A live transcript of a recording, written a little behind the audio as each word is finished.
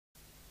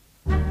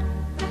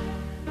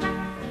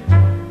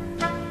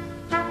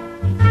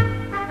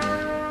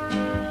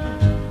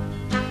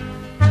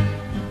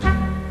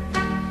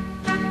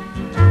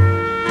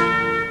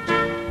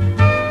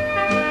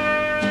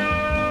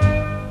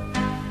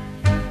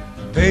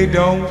They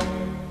don't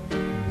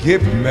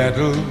give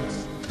medals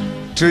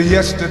to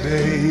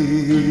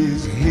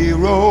yesterday's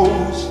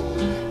heroes,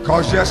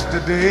 'cause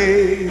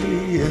yesterday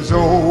is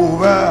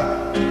over,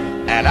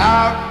 and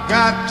I've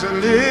got to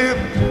live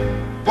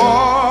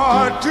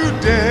for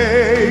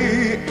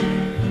today.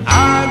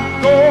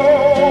 I'm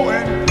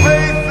going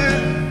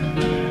places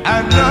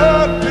and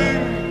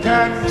nothing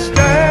can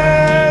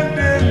stand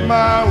in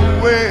my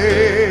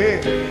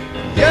way.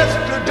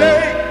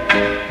 Yesterday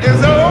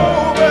is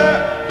over.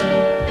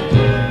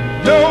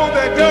 No,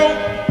 they don't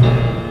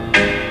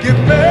give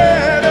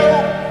medal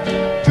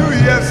to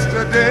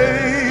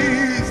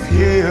yesterday's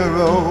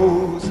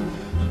heroes.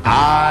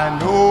 I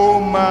know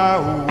my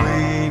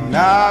way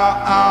now,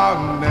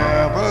 I'll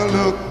never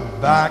look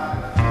back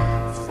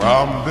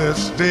from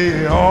this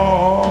day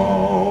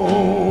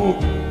on.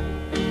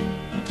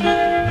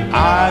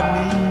 I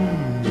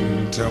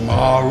mean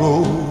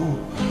tomorrow,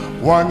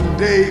 one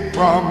day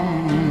from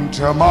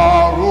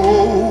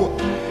tomorrow,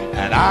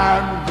 and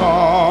I'm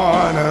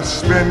gonna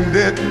spend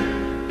it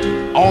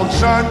on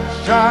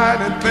sunshine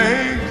and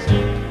things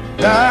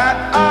that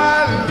I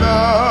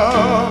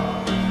love.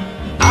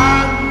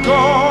 I'm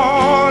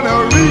gonna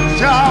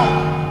reach out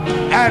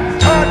and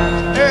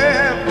touch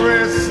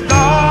every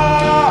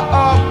star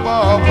up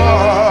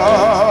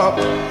above.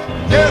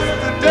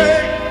 Yesterday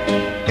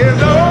is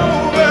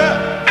over.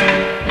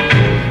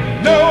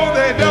 No,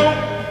 they don't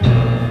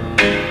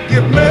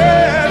give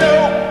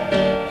medal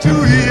to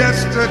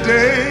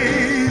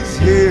yesterday's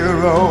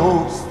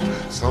heroes.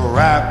 So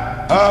wrap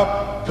up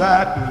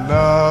that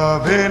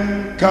loving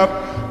cup,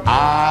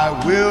 I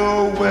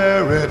will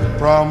wear it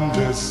from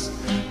this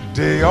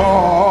day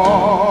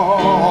on.